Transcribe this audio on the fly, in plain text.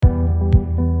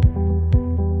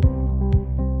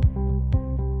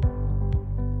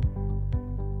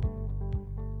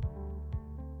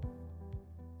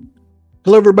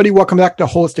Hello, everybody. Welcome back to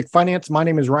Holistic Finance. My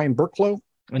name is Ryan Burklow.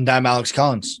 And I'm Alex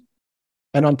Collins.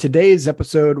 And on today's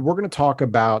episode, we're going to talk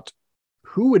about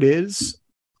who it is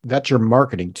that you're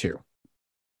marketing to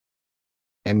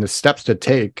and the steps to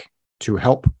take to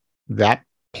help that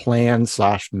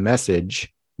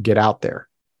plan/message get out there.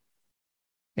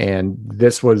 And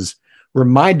this was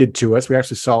reminded to us. We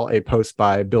actually saw a post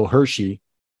by Bill Hershey,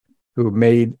 who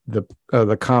made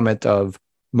the comment of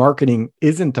marketing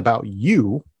isn't about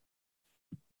you.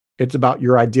 It's about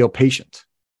your ideal patient.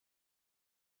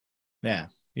 Yeah,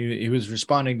 he was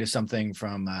responding to something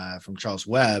from Charles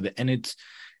Webb, and it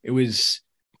was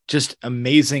just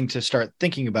amazing to start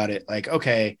thinking about it. Like,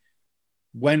 okay,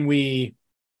 when we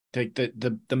take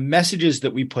the messages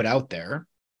that we put out there,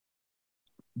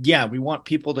 yeah, we want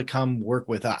people to come work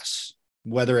with us,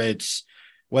 whether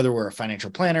we're a financial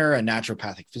planner, a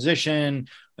naturopathic physician,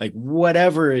 like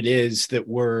whatever it is that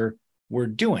we're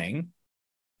doing.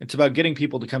 It's about getting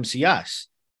people to come see us.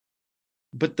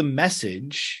 But the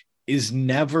message is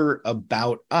never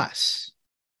about us.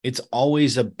 It's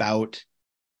always about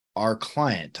our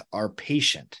client, our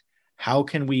patient. How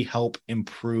can we help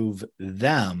improve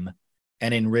them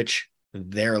and enrich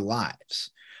their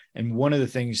lives? And one of the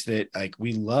things that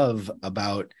we love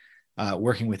about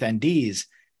working with NDs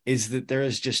is that there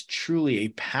is just truly a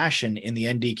passion in the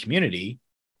ND community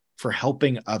for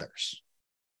helping others.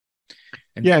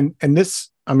 And this,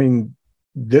 I mean,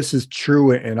 this is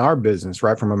true in our business,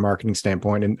 right? From a marketing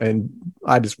standpoint. And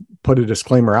I just put a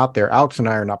disclaimer out there. Alex and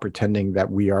I are not pretending that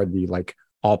we are the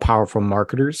all powerful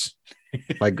marketers.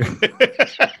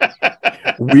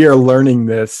 We are learning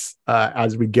this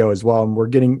as we go as well. And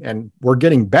we're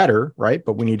getting better, right?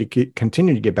 But we need to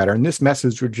continue to get better. And this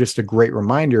message was just a great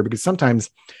reminder, because sometimes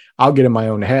I'll get in my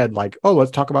own head, like, oh,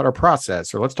 let's talk about our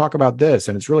process, or let's talk about this.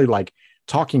 And it's really like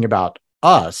talking about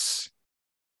us,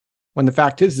 when the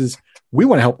fact is we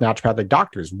want to help naturopathic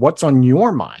doctors. What's on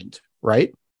your mind,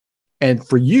 right? And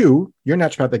for you, your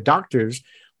naturopathic doctors,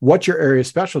 what's your area of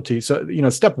specialty? So,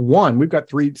 step one, we've got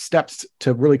 3 steps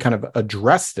to really kind of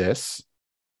address this.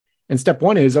 And step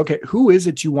one is, okay, who is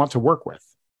it you want to work with?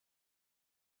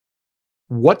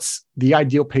 What's the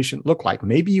ideal patient look like?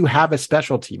 Maybe you have a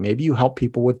specialty. Maybe you help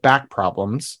people with back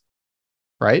problems,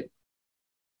 right?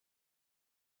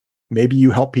 Maybe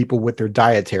you help people with their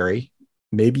dietary.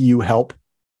 Maybe you help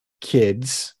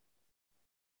kids.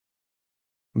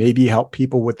 Maybe you help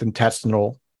people with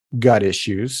intestinal gut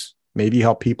issues. Maybe you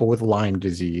help people with Lyme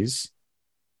disease,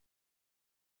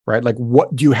 right? Like,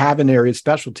 what do you have an area of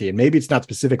specialty? And maybe it's not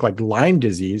specific like Lyme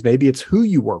disease. Maybe it's who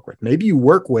you work with. Maybe you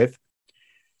work with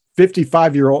 50 to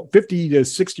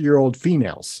 60-year-old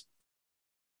females.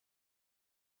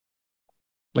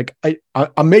 Like,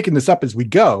 I'm making this up as we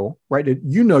go, right?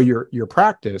 Your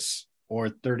practice. Or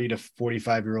 30 to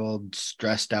 45-year-old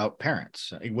stressed out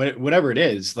parents, whatever it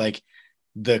is, like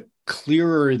the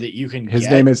clearer that you can His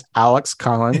name is Alex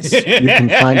Collins. You can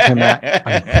find him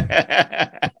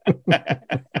at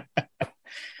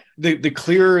the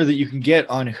clearer that you can get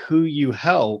on who you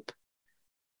help,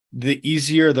 the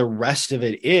easier the rest of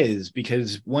it is,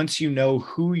 because once you know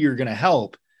who you're going to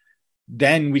help,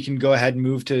 then we can go ahead and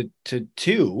move to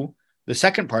the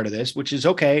second part of this, which is,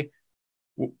 okay,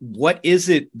 what is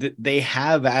it that they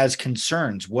have as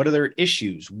concerns? What are their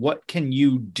issues? What can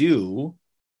you do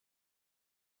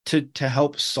to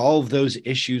help solve those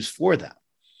issues for them?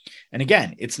 And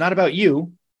again, it's not about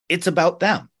you, it's about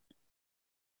them.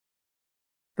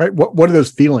 Right. What are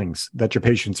those feelings that your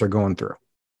patients are going through?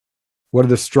 What are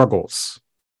the struggles?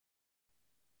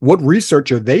 What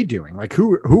research are they doing? Like,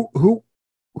 who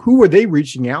are they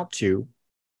reaching out to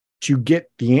get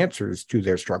the answers to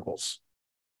their struggles?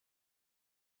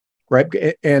 Right.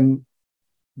 And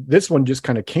this one just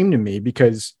kind of came to me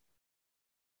because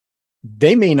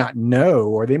they may not know,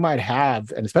 or they might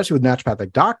have, and especially with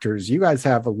naturopathic doctors, you guys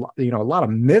have a lot of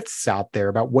myths out there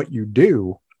about what you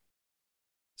do.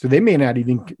 So they may not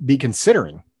even be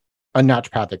considering a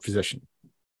naturopathic physician.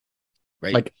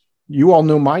 Right. Like, you all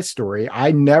know my story. I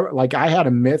had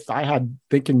a myth. I had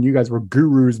thinking you guys were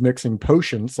gurus mixing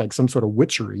potions, like some sort of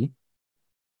witchery.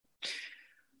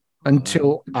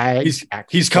 Until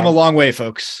he's come a long way,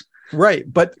 folks. Right.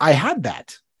 But I had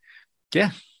that.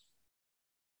 Yeah.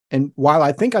 And while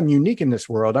I think I'm unique in this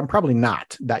world, I'm probably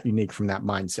not that unique from that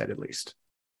mindset, at least.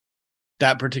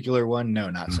 That particular one?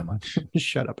 No, not so much.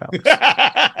 Shut up, Alex.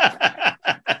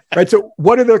 Right. So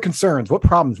what are their concerns? What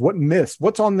problems? What myths?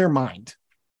 What's on their mind?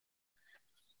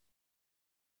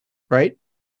 Right.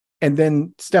 And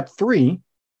then step 3,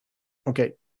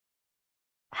 okay,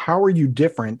 how are you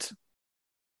different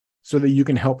so that you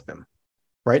can help them?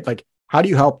 Right. Like, how do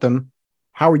you help them?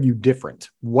 How are you different?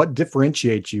 What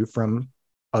differentiates you from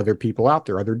other people out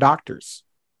there, other doctors.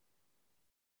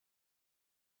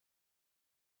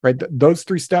 Right? Those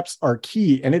 3 steps are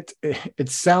key. And it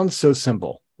sounds so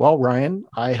simple. Well, Ryan,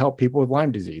 I help people with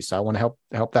Lyme disease, so I want to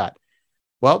help that.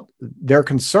 Well, their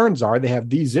concerns are they have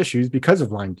these issues because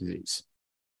of Lyme disease.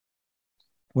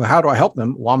 Well, how do I help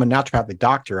them? Well, I'm a naturopathic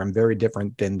doctor. I'm very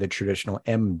different than the traditional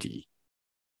MD,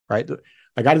 right?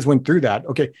 Like I just went through that.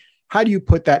 Okay, how do you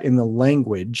put that in the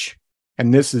language?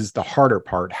 And this is the harder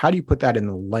part. How do you put that in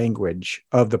the language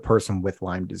of the person with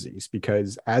Lyme disease?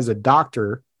 Because as a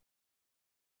doctor,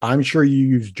 I'm sure you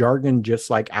use jargon just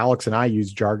like Alex and I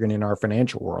use jargon in our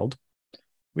financial world.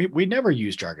 We never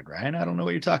use jargon, Ryan. I don't know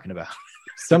what you're talking about.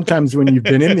 Sometimes when you've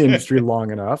been in the industry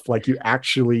long enough, like you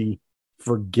actually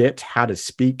forget how to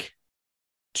speak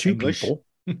to English. people.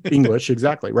 English,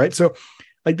 exactly, right? So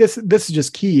like this is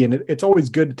just key. And it's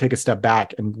always good to take a step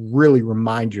back and really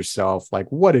remind yourself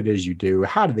like what it is you do.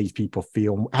 How do these people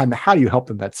feel? And how do you help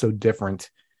them that's so different?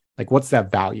 Like what's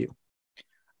that value?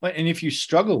 And if you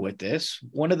struggle with this,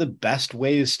 one of the best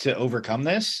ways to overcome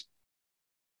this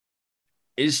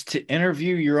is to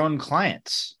interview your own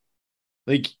clients.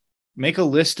 Like make a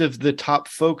list of the top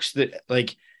folks that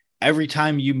like every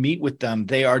time you meet with them,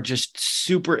 they are just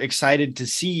super excited to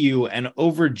see you and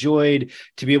overjoyed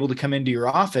to be able to come into your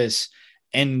office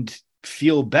and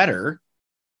feel better.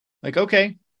 Like,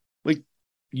 okay, like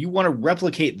you want to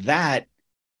replicate that,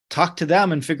 talk to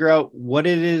them and figure out what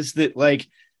it is that like,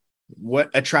 what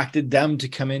attracted them to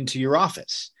come into your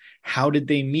office? How did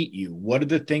they meet you? What are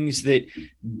the things that,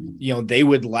 you know, they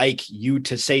would like you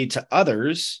to say to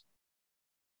others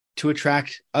to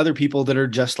attract other people that are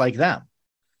just like them?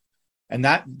 And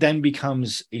that then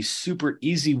becomes a super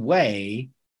easy way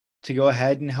to go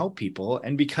ahead and help people.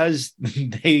 And because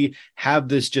they have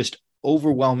this just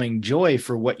overwhelming joy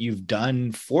for what you've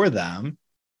done for them,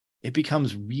 it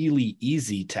becomes really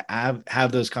easy to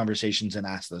have those conversations and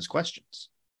ask those questions.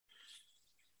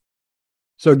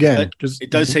 So again,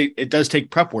 it does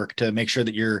take prep work to make sure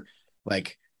that you're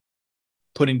like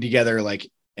putting together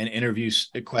like an interview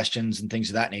questions and things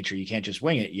of that nature. You can't just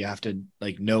wing it. You have to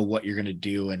like know what you're going to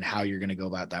do and how you're going to go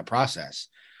about that process.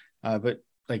 But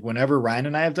like whenever Ryan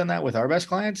and I have done that with our best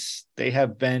clients, they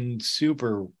have been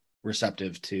super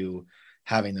receptive to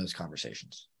having those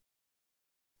conversations.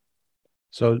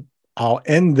 So I'll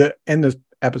end this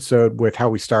episode with how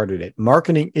we started it.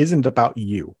 Marketing isn't about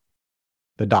you,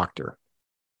 the doctor.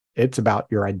 It's about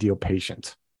your ideal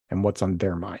patient and what's on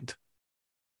their mind,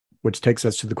 which takes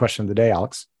us to the question of the day,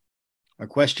 Alex. Our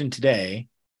question today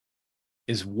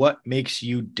is what makes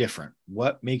you different?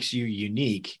 What makes you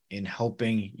unique in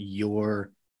helping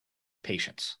your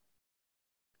patients?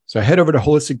 So head over to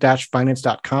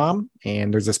holistic-finance.com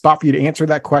and there's a spot for you to answer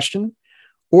that question.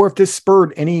 Or if this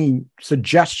spurred any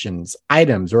suggestions,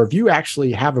 items, or if you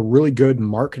actually have a really good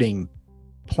marketing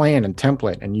plan and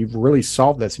template and you've really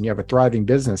solved this and you have a thriving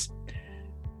business,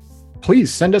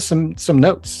 please send us some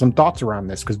notes, some thoughts around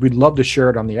this, because we'd love to share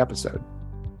it on the episode.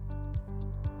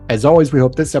 As always, we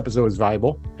hope this episode was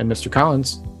valuable. And Mr.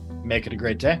 Collins, make it a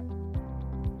great day.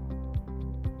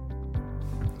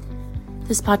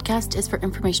 This podcast is for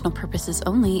informational purposes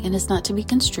only and is not to be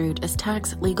construed as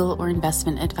tax, legal, or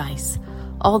investment advice.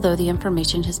 Although the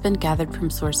information has been gathered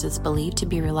from sources believed to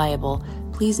be reliable,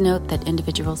 please note that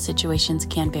individual situations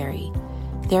can vary.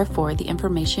 Therefore, the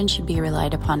information should be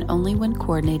relied upon only when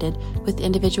coordinated with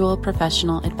individual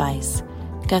professional advice.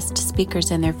 Guest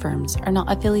speakers and their firms are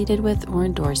not affiliated with or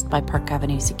endorsed by Park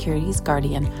Avenue Securities,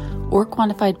 Guardian, or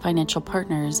Quantified Financial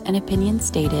Partners, and opinions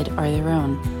stated are their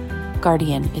own.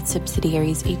 Guardian, its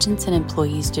subsidiaries, agents, and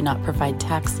employees do not provide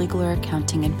tax, legal, or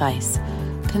accounting advice.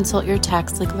 Consult your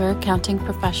tax, legal, or accounting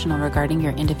professional regarding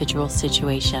your individual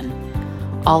situation.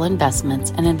 All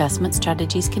investments and investment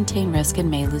strategies contain risk and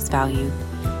may lose value.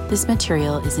 This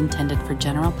material is intended for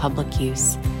general public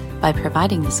use. By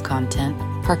providing this content,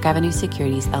 Park Avenue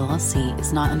Securities LLC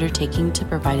is not undertaking to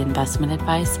provide investment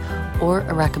advice or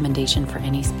a recommendation for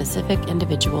any specific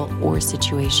individual or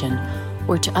situation,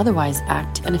 or to otherwise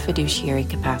act in a fiduciary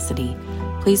capacity.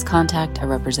 Please contact a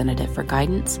representative for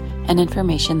guidance and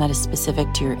information that is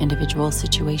specific to your individual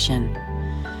situation.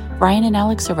 Ryan and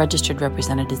Alex are registered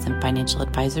representatives and financial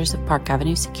advisors of Park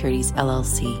Avenue Securities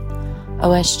LLC,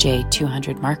 OSJ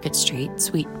 200 Market Street,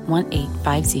 Suite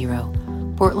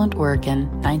 1850, Portland, Oregon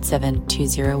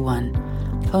 97201.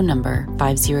 Phone number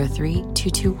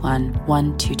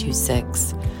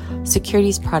 503-221-1226.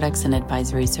 Securities products and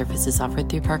advisory services offered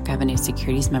through Park Avenue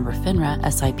Securities member FINRA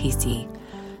SIPC.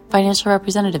 Financial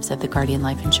representatives of the Guardian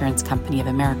Life Insurance Company of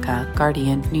America,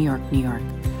 Guardian, New York, New York.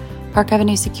 Park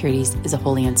Avenue Securities is a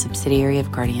wholly owned subsidiary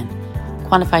of Guardian.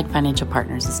 Quantified Financial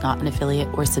Partners is not an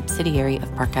affiliate or subsidiary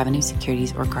of Park Avenue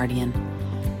Securities or Guardian.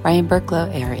 Ryan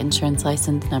Burklow, AR Insurance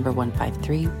License number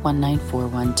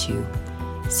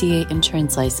 153-19412. CA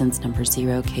Insurance License number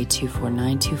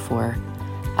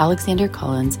 0K24924. Alexander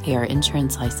Collins, AR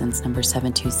Insurance License number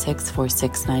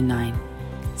 7264699.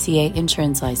 CA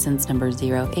Insurance License number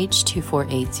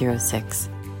 0H24806.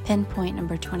 Pinpoint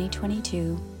number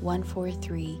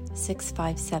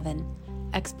 2022-143657.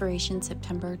 Expiration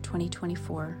September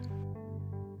 2024.